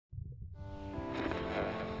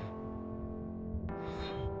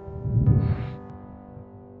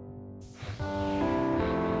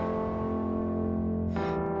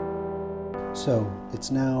So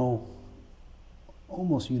it's now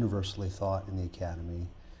almost universally thought in the academy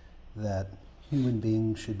that human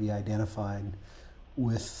beings should be identified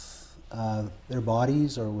with their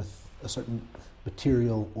bodies or with a certain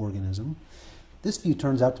material organism. This view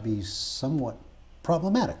turns out to be somewhat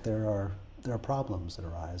problematic. There are problems that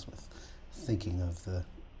arise with thinking of the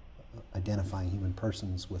identifying human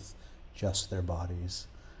persons with just their bodies.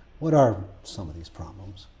 What are some of these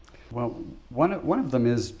problems? Well, one of them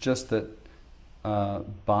is just that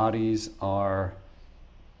bodies are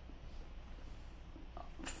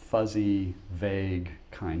fuzzy, vague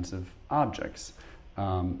kinds of objects.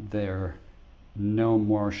 They're no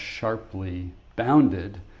more sharply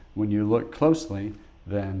bounded when you look closely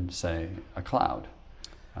than, say, a cloud.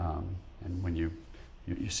 And when you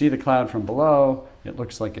see the cloud from below, it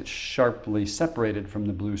looks like it's sharply separated from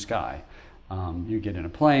the blue sky. You get in a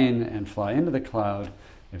plane and fly into the cloud.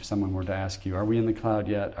 If someone were to ask you, are we in the cloud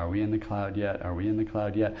yet? Are we in the cloud yet? Are we in the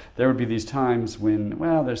cloud yet? There would be these times when,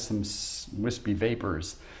 well, there's some wispy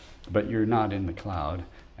vapors, but you're not in the cloud.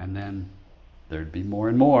 And then there'd be more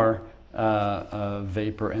and more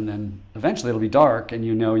vapor, and then eventually it'll be dark and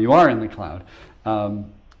you know you are in the cloud. Now,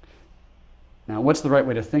 what's the right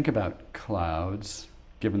way to think about clouds,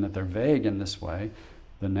 given that they're vague in this way?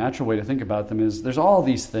 The natural way to think about them is there's all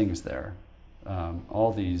these things there,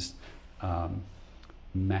 all these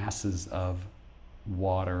masses of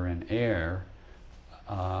water and air,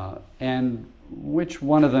 and which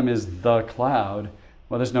one of them is the cloud?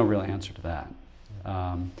 Well, there's no real answer to that.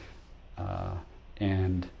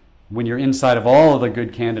 And when you're inside of all of the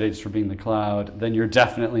good candidates for being the cloud, then you're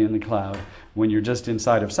definitely in the cloud. When you're just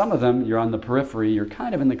inside of some of them, you're on the periphery, you're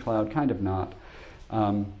kind of in the cloud, kind of not.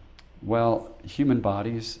 Well, human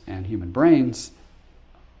bodies and human brains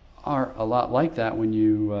are a lot like that when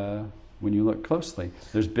you look closely.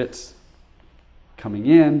 There's bits coming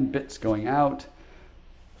in, bits going out,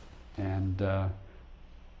 and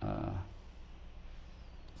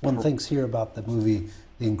one thinks here about the movie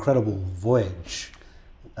The Incredible Voyage.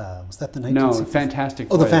 Was that the 1960s? No, Fantastic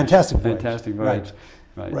Voyage. Oh, the Fantastic Voyage. Fantastic Voyage.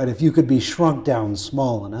 Right. Right. If you could be shrunk down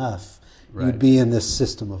small enough, you'd be in this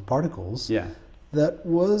system of particles. Yeah. That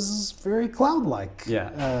was very cloud-like. Yeah.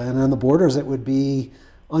 And on the borders, it would be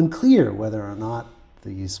unclear whether or not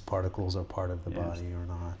these particles are part of the body or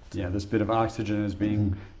not. Yeah, this bit of oxygen is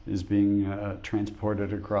being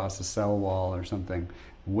transported across a cell wall or something.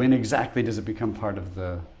 When exactly does it become part of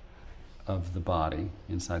the body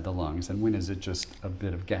inside the lungs, and when is it just a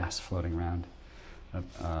bit of gas floating around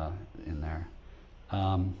in there?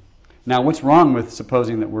 Now, what's wrong with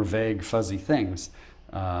supposing that we're vague, fuzzy things,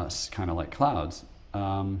 kind of like clouds?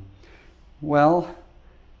 Well,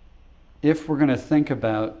 if we're going to think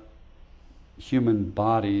about human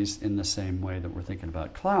bodies in the same way that we're thinking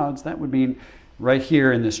about clouds, that would mean right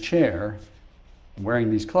here in this chair,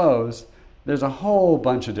 wearing these clothes, there's a whole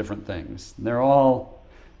bunch of different things. They're all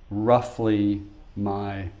roughly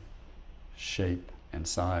my shape and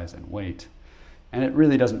size and weight. And it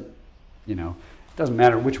really doesn't, it doesn't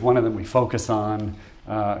matter which one of them we focus on,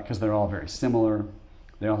 because they're all very similar.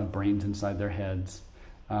 They all have brains inside their heads.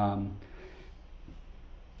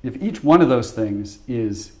 If each one of those things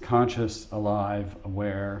is conscious, alive,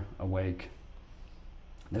 aware, awake,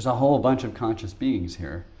 there's a whole bunch of conscious beings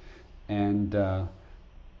here. And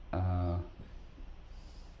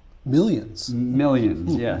millions.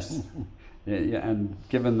 Millions, yes. Yeah, and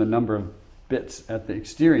given the number of bits at the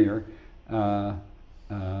exterior, or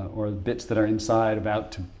the bits that are inside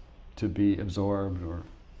about to be absorbed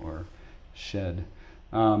or shed,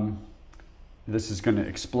 this is going to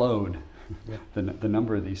explode, the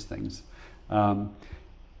number of these things. And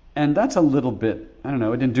that's a little bit, I don't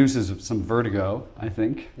know, it induces some vertigo, I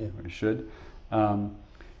think, or it should.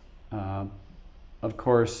 Of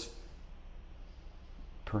course,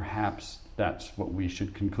 perhaps that's what we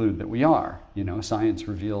should conclude that we are. Science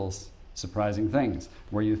reveals surprising things.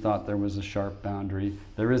 Where you thought there was a sharp boundary,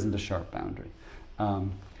 there isn't a sharp boundary.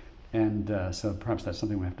 So perhaps that's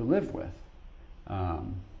something we have to live with.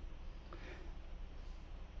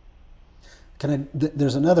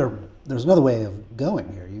 There's another way of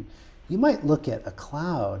going here. You might look at a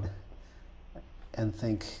cloud and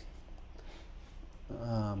think,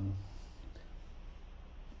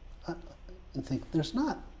 there's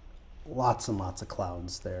not lots and lots of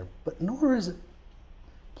clouds there, but nor is it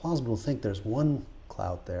plausible to think there's one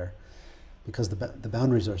cloud there, because the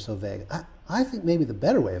boundaries are so vague. I think maybe the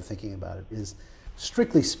better way of thinking about it is,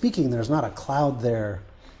 strictly speaking, there's not a cloud there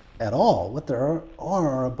at all. What there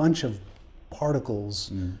are a bunch of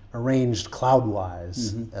particles arranged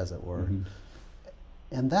cloud-wise, as it were.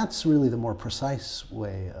 And that's really the more precise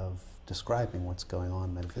way of describing what's going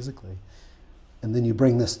on metaphysically. And then you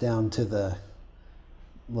bring this down to the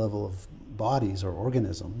level of bodies or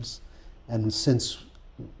organisms. And since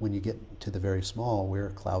when you get to the very small, we're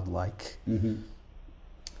cloud-like,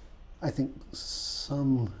 I think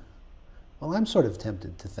I'm sort of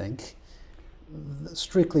tempted to think,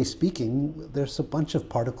 strictly speaking, there's a bunch of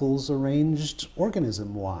particles arranged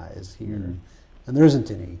organism-wise here. And there isn't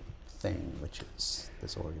anything which is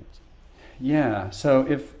this organism. Yeah, so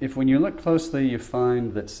if when you look closely you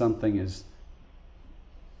find that something is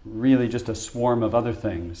really just a swarm of other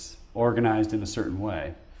things organized in a certain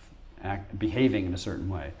way, behaving in a certain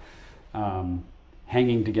way,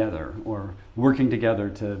 hanging together or working together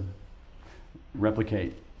to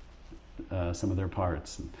replicate some of their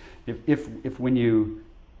parts. If when you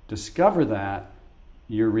discover that,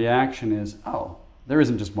 your reaction is, oh, there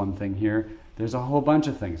isn't just one thing here, there's a whole bunch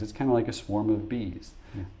of things. It's kind of like a swarm of bees.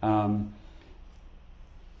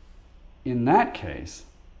 In that case,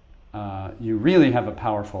 you really have a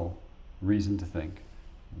powerful reason to think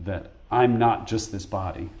that I'm not just this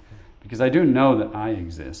body, because I do know that I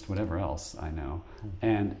exist, whatever else I know.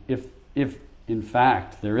 And if in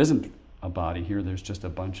fact there isn't a body here, there's just a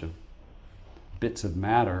bunch of bits of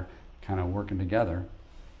matter kind of working together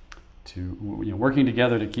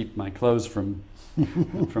to keep my clothes from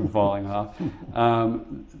from falling off,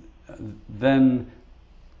 then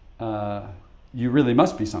you really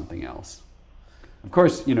must be something else. Of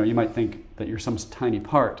course, you might think that you're some tiny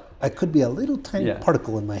part. I could be a little tiny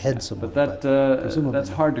particle in my head somewhere. But that's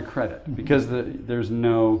hard to credit, because there's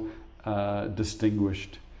no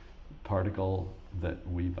distinguished particle that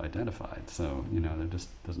we've identified. So, there just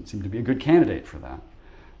doesn't seem to be a good candidate for that.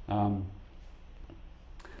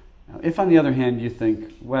 If, on the other hand, you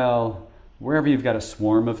think, well, wherever you've got a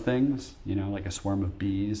swarm of things, like a swarm of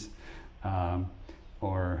bees,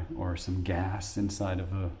 or some gas inside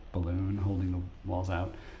of a balloon holding the walls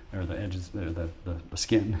out, or the edges, the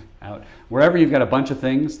skin out. Wherever you've got a bunch of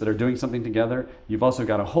things that are doing something together, you've also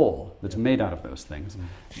got a whole that's made out of those things.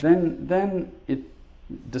 Then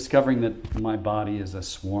discovering that my body is a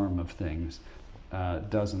swarm of things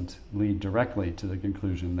doesn't lead directly to the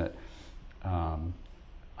conclusion that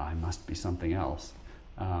I must be something else.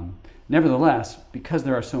 Nevertheless, because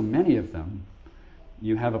there are so many of them,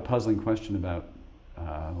 you have a puzzling question about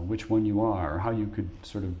which one you are, or how you could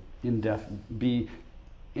sort of be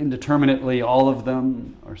indeterminately all of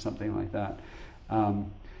them, or something like that.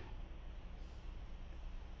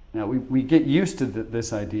 Now we get used to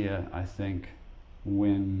this idea, I think,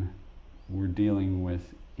 when we're dealing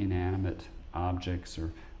with inanimate objects,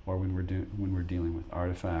 or when we're dealing with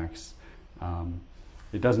artifacts.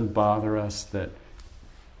 It doesn't bother us that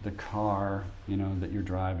the car, that you're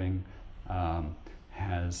driving,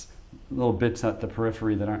 has little bits at the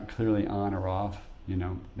periphery that aren't clearly on or off.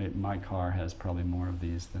 My car has probably more of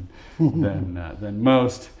these than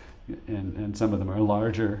most, and some of them are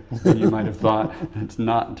larger than you might have thought. It's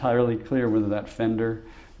not entirely clear whether that fender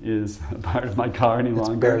is a part of my car any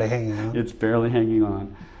longer. It's barely hanging on. It's barely hanging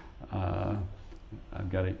on. I've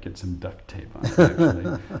got to get some duct tape on it,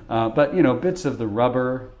 actually. But bits of the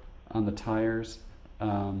rubber on the tires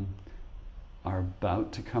are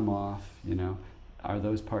about to come off. Are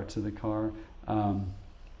those parts of the car?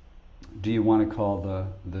 Do you want to call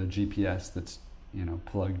the GPS that's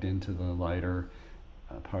plugged into the lighter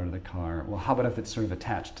part of the car? Well, how about if it's sort of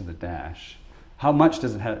attached to the dash? How much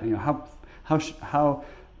does it have? How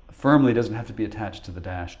firmly does it have to be attached to the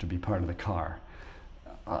dash to be part of the car?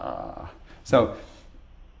 So,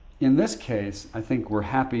 in this case, I think we're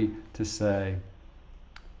happy to say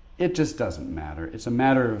it just doesn't matter. It's a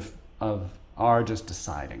matter of our just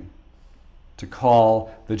deciding to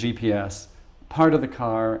call the GPS part of the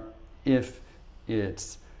car if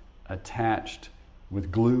it's attached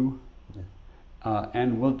with glue,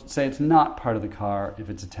 and we'll say it's not part of the car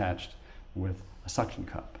if it's attached with a suction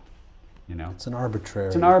cup. It's an arbitrary.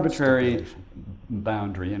 It's an arbitrary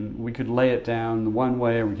boundary, and we could lay it down one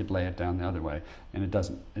way, or we could lay it down the other way, and it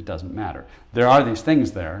doesn't matter. There are these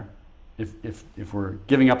things there. If we're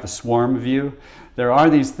giving up the swarm view, there are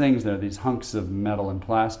these things there, these hunks of metal and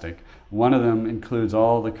plastic. One of them includes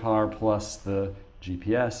all the car plus the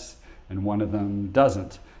GPS, and one of them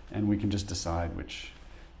doesn't, and we can just decide which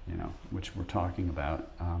we're talking about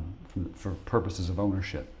for purposes of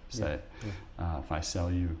ownership. Say, if I sell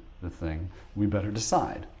you the thing, we better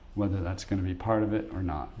decide whether that's going to be part of it or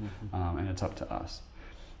not, and it's up to us.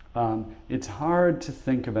 It's hard to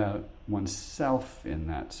think about oneself in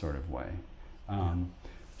that sort of way.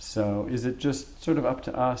 So is it just sort of up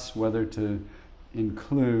to us whether to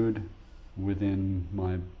include within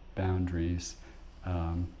my boundaries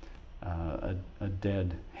a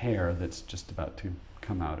dead hair that's just about to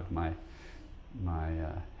come out of my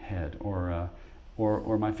head, or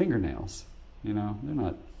my fingernails. You know, they're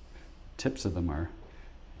not. Tips of them are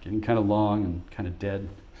getting kind of long and kind of dead.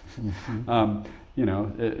 Mm-hmm. You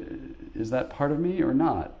know, is that part of me or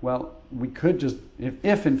not? Well, we could just,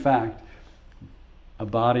 if in fact a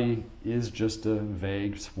body is just a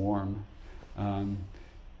vague swarm,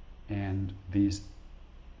 and these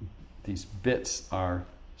bits are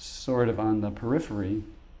sort of on the periphery,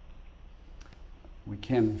 we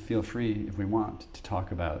can feel free, if we want, to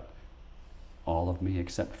talk about all of me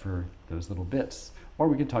except for those little bits. Or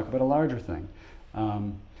we could talk about a larger thing.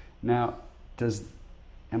 Now,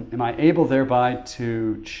 am I able thereby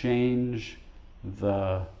to change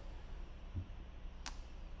the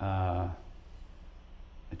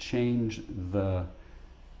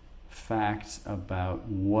facts about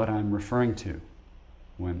what I'm referring to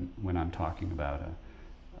when I'm talking about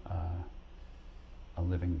a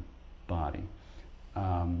living body?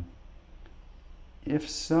 If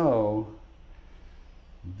so,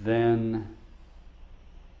 then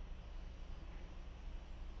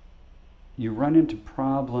you run into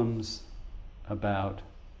problems about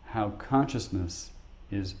how consciousness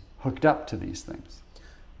is hooked up to these things.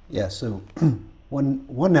 Yeah, so one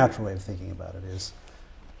natural way of thinking about it is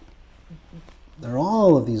there are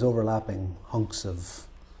all of these overlapping hunks of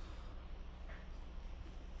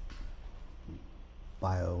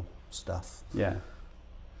bio stuff. Yeah.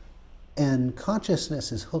 And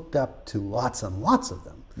consciousness is hooked up to lots and lots of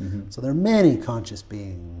them. Mm-hmm. So there are many conscious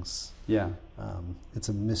beings. Yeah. It's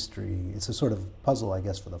a mystery. It's a sort of puzzle, I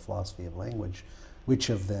guess, for the philosophy of language. Which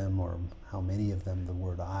of them, or how many of them, the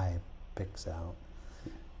word "I" picks out.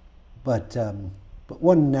 But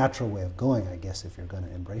one natural way of going, I guess, if you're going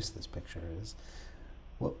to embrace this picture, is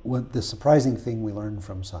what the surprising thing we learn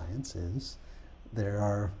from science is there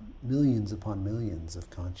are millions upon millions of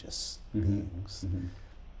conscious Mm-hmm. beings Mm-hmm.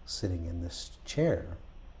 sitting in this chair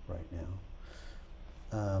right now.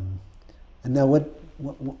 And now, what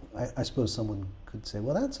I suppose someone could say,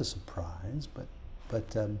 well, that's a surprise, but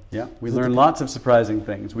Yeah, we learned lots of surprising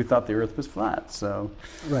things. We thought the Earth was flat, so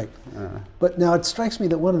right. But now it strikes me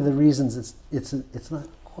that one of the reasons it's not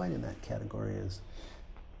quite in that category is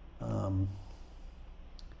you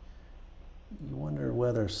wonder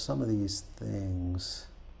whether some of these things.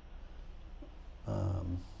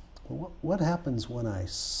 What happens when I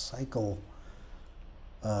cycle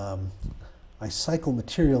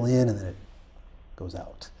material in and then it goes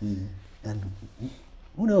out? Mm-hmm. And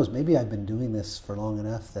who knows, maybe I've been doing this for long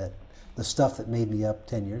enough that the stuff that made me up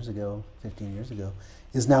 10 years ago, 15 years ago,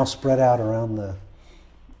 is now spread out around the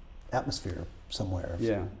atmosphere somewhere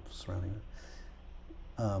surrounding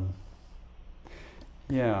it.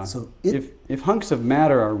 Yeah. So if hunks of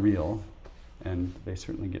matter are real, and they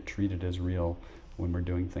certainly get treated as real when we're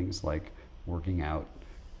doing things like working out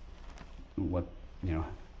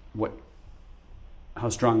how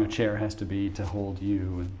strong a chair has to be to hold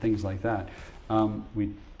you and things like that.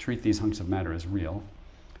 We treat these hunks of matter as real.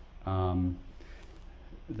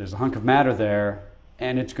 There's a hunk of matter there,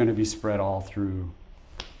 and it's going to be spread all through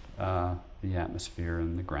the atmosphere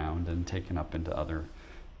and the ground and taken up into other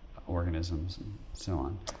organisms and so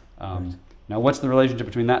on. Right. Now, what's the relationship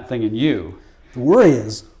between that thing and you? The worry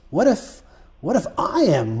is, what if I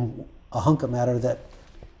am a hunk of matter that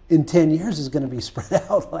in 10 years is going to be spread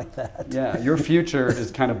out like that? Yeah, your future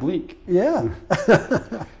is kind of bleak. Yeah.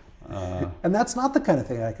 And that's not the kind of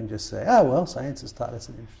thing I can just say, well, science has taught us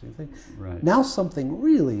an interesting thing. Right. Now something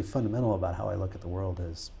really fundamental about how I look at the world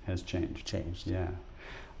has changed. Yeah.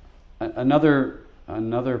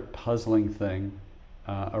 Another puzzling thing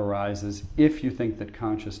arises if you think that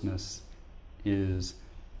consciousness is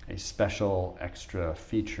a special extra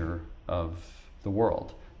feature of the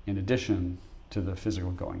world in addition to the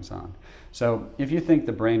physical goings on. So if you think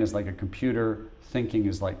the brain is like a computer, thinking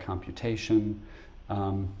is like computation,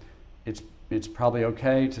 it's probably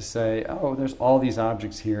okay to say, oh, there's all these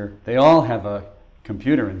objects here. They all have a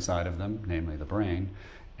computer inside of them, namely the brain,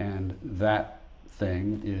 and that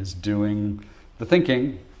thing is doing the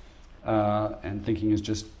thinking, and thinking is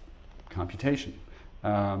just computation.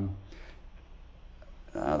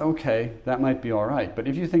 Okay, that might be all right. But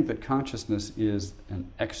if you think that consciousness is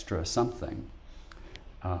an extra something,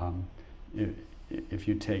 if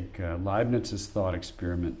you take Leibniz's thought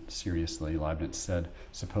experiment seriously, Leibniz said,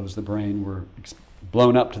 suppose the brain were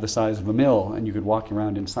blown up to the size of a mill and you could walk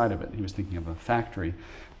around inside of it. He was thinking of a factory.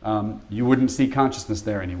 You wouldn't see consciousness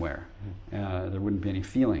there anywhere. There wouldn't be any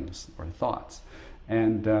feelings or thoughts.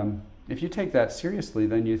 And if you take that seriously,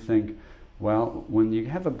 then you think, well, when you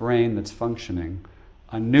have a brain that's functioning,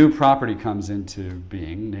 a new property comes into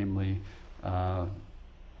being, namely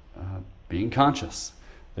being conscious.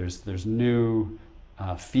 There's new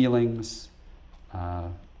feelings,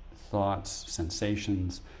 thoughts,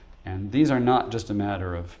 sensations, and these are not just a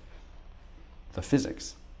matter of the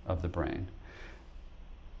physics of the brain.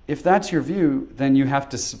 If that's your view, then you have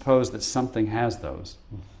to suppose that something has those,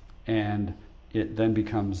 and it then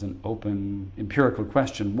becomes an open empirical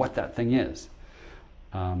question what that thing is.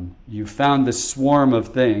 You found this swarm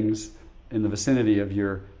of things in the vicinity of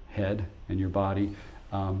your head and your body.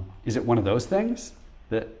 Is it one of those things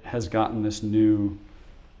that has gotten this new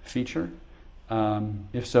feature?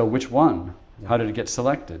 If so, which one? How did it get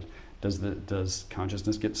selected? Does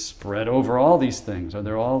consciousness get spread over all these things? Are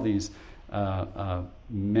there all these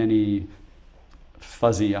many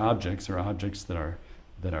fuzzy objects, or objects that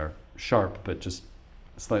are sharp but just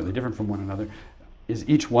slightly different from one another? Is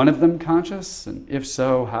each one of them conscious? And if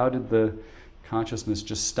so, how did the consciousness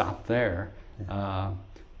just stop there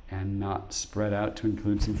and not spread out to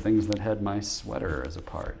include some things that had my sweater as a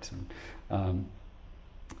part? And,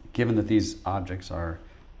 given that these objects are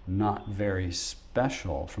not very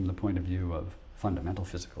special from the point of view of fundamental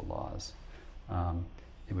physical laws,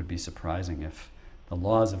 it would be surprising if the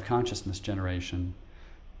laws of consciousness generation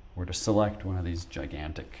were to select one of these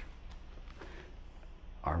gigantic,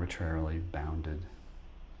 arbitrarily bounded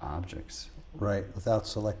objects. Right, without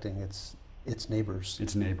selecting its neighbors.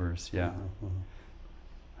 Its neighbors, yeah.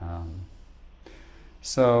 Mm-hmm.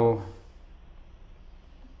 So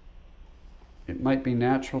it might be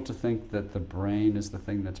natural to think that the brain is the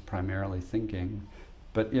thing that's primarily thinking,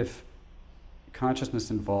 but if consciousness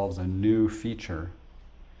involves a new feature,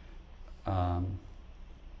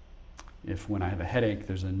 if when I have a headache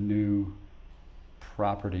there's a new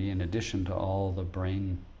property in addition to all the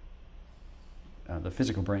brain, the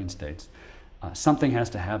physical brain states, something has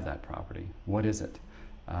to have that property. What is it?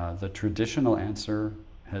 The traditional answer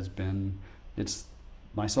has been, it's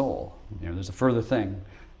my soul. There's a further thing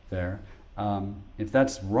there. If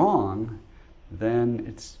that's wrong, then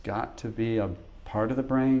it's got to be a part of the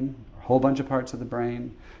brain, a whole bunch of parts of the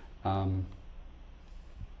brain, and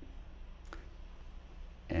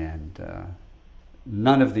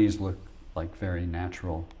none of these look like very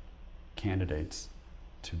natural candidates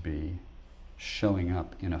to be showing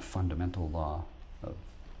up in a fundamental law of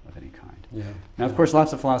any kind. Yeah. Now, of course,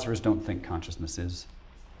 lots of philosophers don't think consciousness is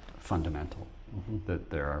fundamental, that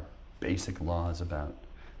there are basic laws about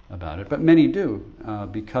it, but many do,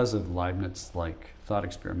 because of Leibniz-like thought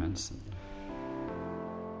experiments